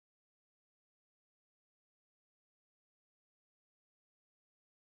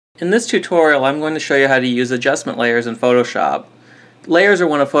In this tutorial, I'm going to show you how to use adjustment layers in Photoshop. Layers are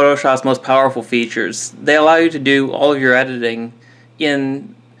one of Photoshop's most powerful features. They allow you to do all of your editing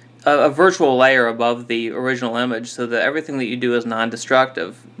in a virtual layer above the original image so that everything that you do is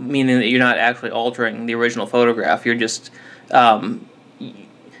non-destructive, meaning that you're not actually altering the original photograph. You're just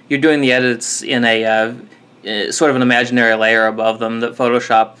you're doing the edits in a sort of an imaginary layer above them that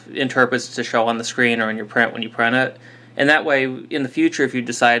Photoshop interprets to show on the screen or in your print when you print it. And that way, in the future, if you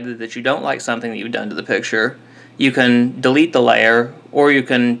decided that you don't like something that you've done to the picture, you can delete the layer, or you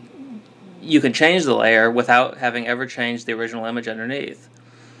can change the layer without having ever changed the original image underneath.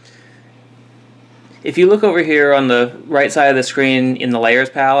 If you look over here on the right side of the screen in the Layers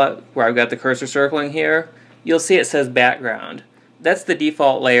palette, where I've got the cursor circling here, you'll see it says Background. That's the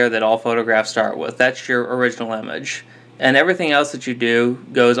default layer that all photographs start with. That's your original image. And everything else that you do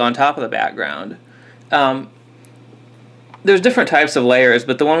goes on top of the background. There's different types of layers,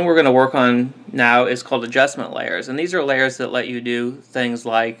 but the one we're going to work on now is called adjustment layers. And these are layers that let you do things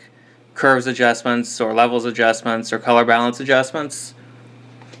like curves adjustments, or levels adjustments, or color balance adjustments.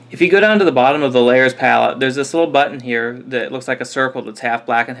 If you go down to the bottom of the Layers palette, there's this little button here that looks like a circle that's half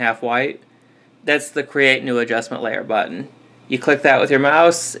black and half white. That's the Create New Adjustment Layer button. You click that with your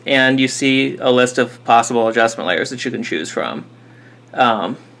mouse, and you see a list of possible adjustment layers that you can choose from.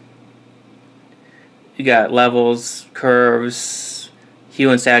 You got levels, curves, hue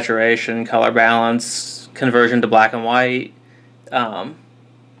and saturation, color balance, conversion to black and white.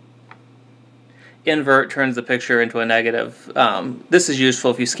 Invert turns the picture into a negative. This is useful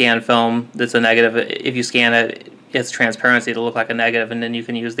if you scan film that's a negative. If you scan it, it's transparency to look like a negative, and then you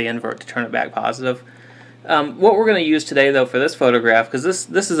can use the invert to turn it back positive. What we're going to use today, though, for this photograph, because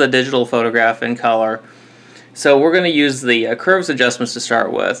this is a digital photograph in color, so we're going to use the curves adjustments to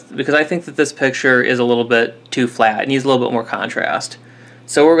start with, because I think that this picture is a little bit too flat. It needs a little bit more contrast.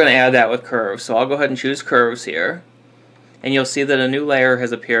 So we're going to add that with curves. So I'll go ahead and choose curves here, and you'll see that a new layer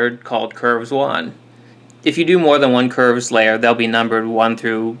has appeared called Curves 1. If you do more than one curves layer, they'll be numbered 1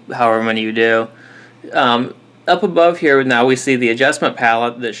 through however many you do. Up above here now we see the adjustment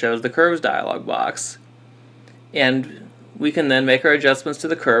palette that shows the curves dialog box. And we can then make our adjustments to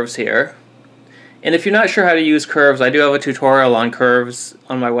the curves here. And if you're not sure how to use curves, I do have a tutorial on curves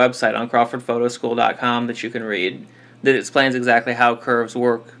on my website on crawfordphotoschool.com that you can read that explains exactly how curves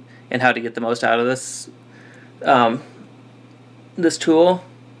work and how to get the most out of this this tool.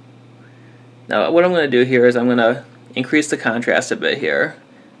 Now what I'm going to do here is I'm going to increase the contrast a bit here.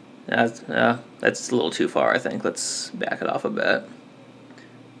 That's a little too far, I think. Let's back it off a bit.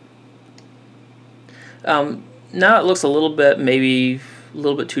 Now it looks a little bit, maybe a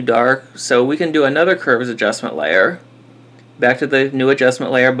little bit too dark, so we can do another curves adjustment layer. Back to the new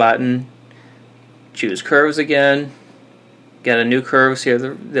adjustment layer button, choose curves again, get a new curves here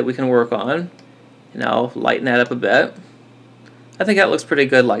that we can work on, and I'll lighten that up a bit. I think that looks pretty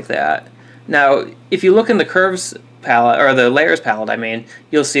good like that. Now if you look in the curves palette, or the layers palette I mean,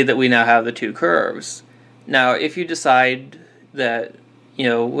 you'll see that we now have the two curves. Now if you decide that, you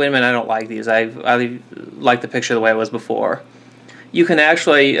know, wait a minute, I don't like these, I like the picture the way it was before, you can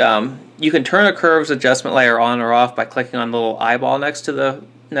actually you can turn a curves adjustment layer on or off by clicking on the little eyeball next to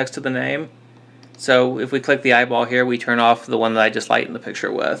the name. So if we click the eyeball here, we turn off the one that I just lightened the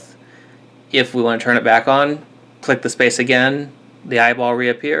picture with. If we want to turn it back on, click the space again, the eyeball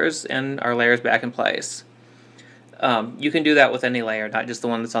reappears, and our layer is back in place. You can do that with any layer, not just the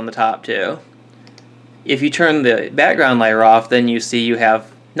one that's on the top too. If you turn the background layer off, then you see you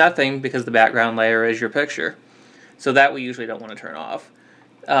have nothing, because the background layer is your picture. So that we usually don't want to turn off.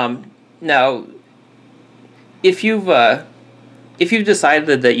 Now, if you've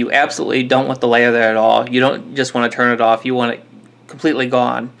decided that you absolutely don't want the layer there at all, you don't just want to turn it off, you want it completely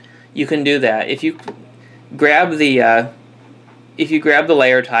gone, you can do that. If you grab the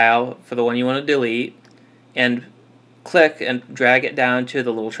layer tile for the one you want to delete and click and drag it down to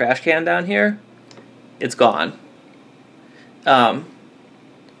the little trash can down here, it's gone.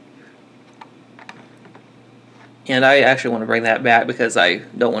 And I actually want to bring that back because I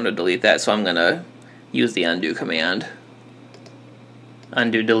don't want to delete that, so I'm going to use the undo command.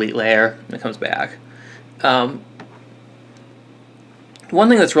 Undo delete layer, and it comes back. One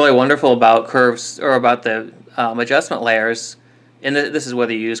thing that's really wonderful about curves, or about the adjustment layers, and this is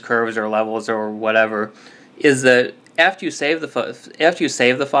whether you use curves or levels or whatever, is that after you save the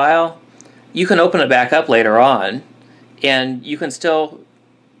file, you can open it back up later on, and you can still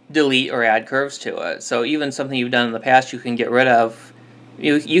delete or add curves to it. So even something you've done in the past, you can get rid of.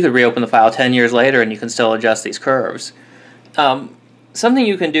 You could reopen the file 10 years later and you can still adjust these curves. Something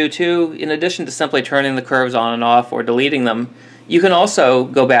you can do too, in addition to simply turning the curves on and off or deleting them, You can also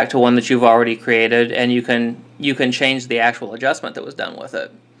go back to one that you've already created, and you can change the actual adjustment that was done with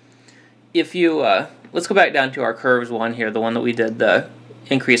it. If you let's go back down to our curves one here, the one that we did the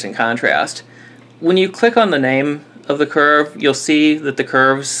increase in contrast. When you click on the name of the curve, you'll see that the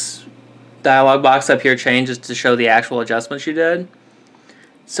curves dialog box up here changes to show the actual adjustments you did.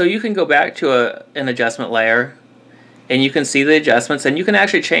 So you can go back to an adjustment layer, and you can see the adjustments, and you can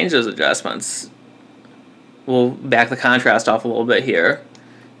actually change those adjustments. We'll back the contrast off a little bit here.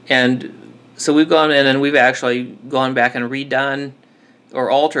 And so we've gone in and we've actually gone back and redone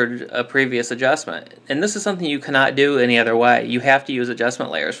or altered a previous adjustment. And this is something you cannot do any other way. You have to use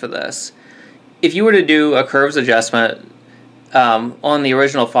adjustment layers for this. If you were to do a curves adjustment on the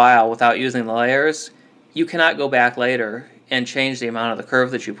original file without using the layers, you cannot go back later and change the amount of the curve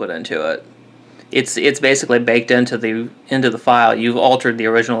that you put into it. It's basically baked into the file. You've altered the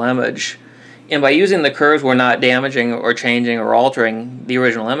original image. And by using the curves, we're not damaging or changing or altering the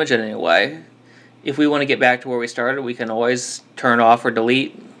original image in any way. If we want to get back to where we started, we can always turn off or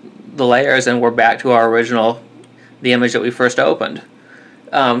delete the layers, and we're back to our original, the image that we first opened.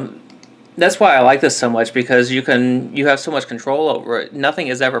 That's why I like this so much, because you have so much control over it. Nothing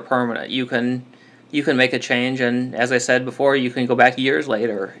is ever permanent. You can make a change, and as I said before, you can go back years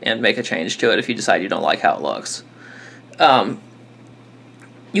later and make a change to it if you decide you don't like how it looks.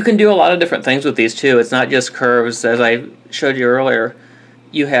 You can do a lot of different things with these too. It's not just curves. As I showed you earlier,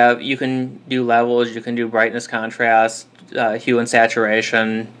 you can do levels, you can do brightness, contrast, hue and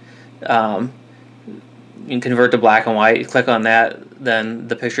saturation. You can convert to black and white. You click on that, then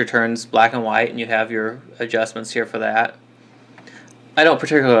the picture turns black and white, and you have your adjustments here for that. I don't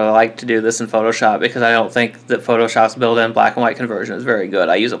particularly like to do this in Photoshop because I don't think that Photoshop's built-in black and white conversion is very good.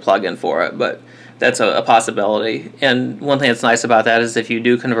 I use a plugin for it, but that's a possibility. And one thing that's nice about that is if you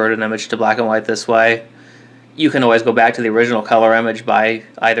do convert an image to black and white this way, you can always go back to the original color image by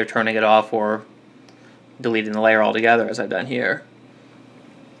either turning it off or deleting the layer altogether, as I've done here.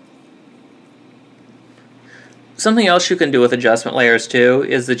 Something else you can do with adjustment layers too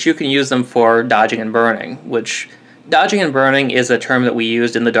is that you can use them for dodging and burning, which dodging and burning is a term that we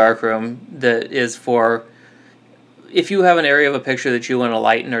used in the darkroom that is for if you have an area of a picture that you want to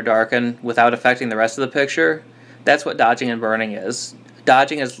lighten or darken without affecting the rest of the picture. That's what dodging and burning is.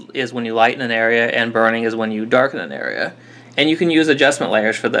 Dodging is when you lighten an area, and burning is when you darken an area. And you can use adjustment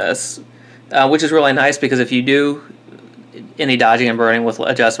layers for this, which is really nice, because if you do any dodging and burning with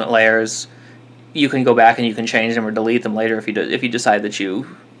adjustment layers, you can go back and you can change them or delete them later if you decide that you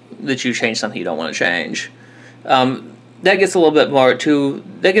change something you don't want to change. That gets a little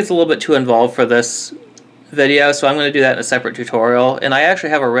bit too involved for this video, so I'm going to do that in a separate tutorial, and I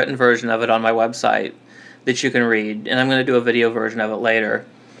actually have a written version of it on my website that you can read, and I'm going to do a video version of it later.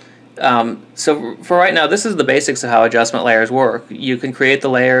 So for right now, this is the basics of how adjustment layers work. You can create the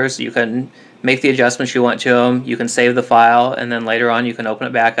layers, you can make the adjustments you want to them, you can save the file, and then later on you can open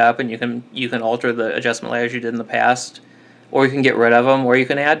it back up and you can alter the adjustment layers you did in the past, or you can get rid of them, or you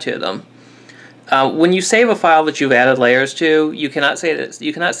can add to them. When you save a file that you've added layers to, you cannot save it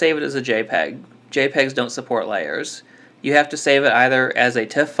as a JPEG. JPEGs don't support layers. You have to save it either as a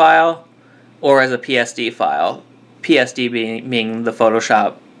TIFF file or as a PSD file. PSD being the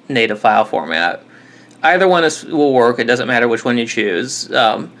Photoshop native file format. Either one will work. It doesn't matter which one you choose.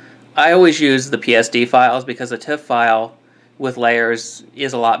 I always use the PSD files because a TIFF file with layers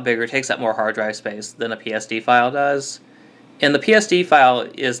is a lot bigger. It takes up more hard drive space than a PSD file does. And the PSD file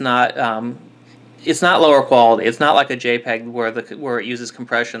is not it's not lower quality. It's not like a JPEG where it uses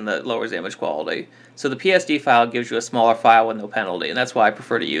compression that lowers the image quality. So the PSD file gives you a smaller file with no penalty, and that's why I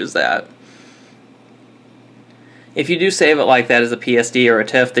prefer to use that. If you do save it like that as a PSD or a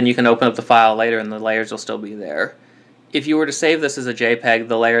TIFF, then you can open up the file later and the layers will still be there. If you were to save this as a JPEG,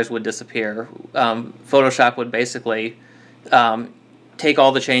 the layers would disappear. Photoshop would basically take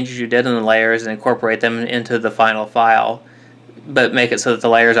all the changes you did in the layers and incorporate them into the final file, but make it so that the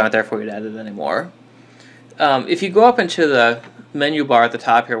layers aren't there for you to edit anymore. If you go up into the menu bar at the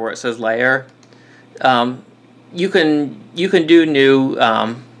top here where it says Layer, you can do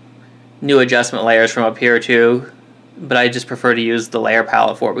new adjustment layers from up here too, but I just prefer to use the layer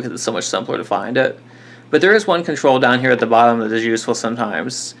palette for it because it's so much simpler to find it. But there is one control down here at the bottom that is useful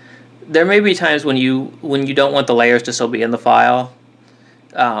sometimes. There may be times when you don't want the layers to still be in the file.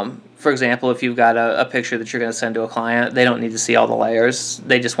 For example, if you've got a picture that you're going to send to a client, they don't need to see all the layers.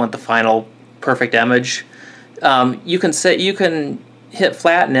 They just want the final perfect image. You can hit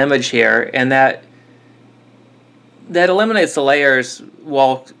flatten image here, and that eliminates the layers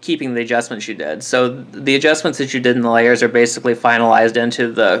while keeping the adjustments you did. So the adjustments that you did in the layers are basically finalized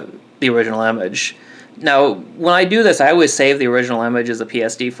into the original image. Now, when I do this, I always save the original image as a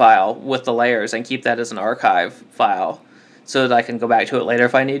PSD file with the layers and keep that as an archive file so that I can go back to it later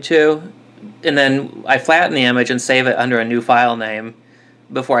if I need to. And then I flatten the image and save it under a new file name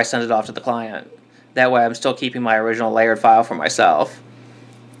before I send it off to the client. That way I'm still keeping my original layered file for myself.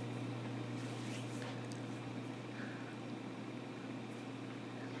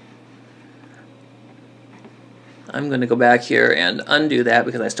 I'm going to go back here and undo that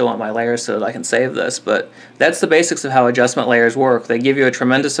because I still want my layers so that I can save this. But that's the basics of how adjustment layers work. They give you a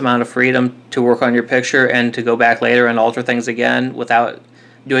tremendous amount of freedom to work on your picture and to go back later and alter things again without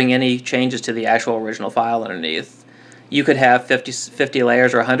doing any changes to the actual original file underneath. You could have 50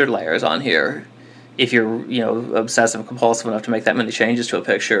 layers or 100 layers on here if you're obsessive compulsive enough to make that many changes to a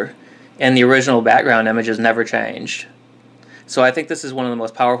picture. And the original background image is never changed. So I think this is one of the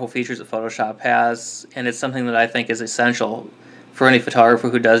most powerful features that Photoshop has, and it's something that I think is essential for any photographer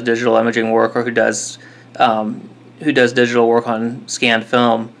who does digital imaging work or who does digital work on scanned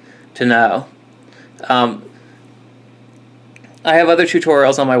film to know. I have other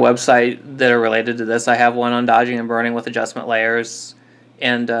tutorials on my website that are related to this. I have one on dodging and burning with adjustment layers,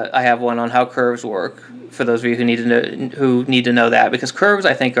 and I have one on how curves work for those of you who need to know that, because curves,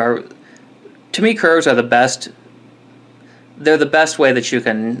 I think, to me, curves are the best. They're the best way that you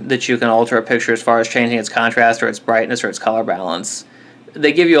can alter a picture as far as changing its contrast or its brightness or its color balance.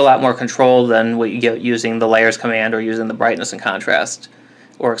 They give you a lot more control than what you get using the layers command or using the brightness and contrast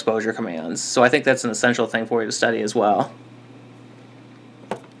or exposure commands. So I think that's an essential thing for you to study as well.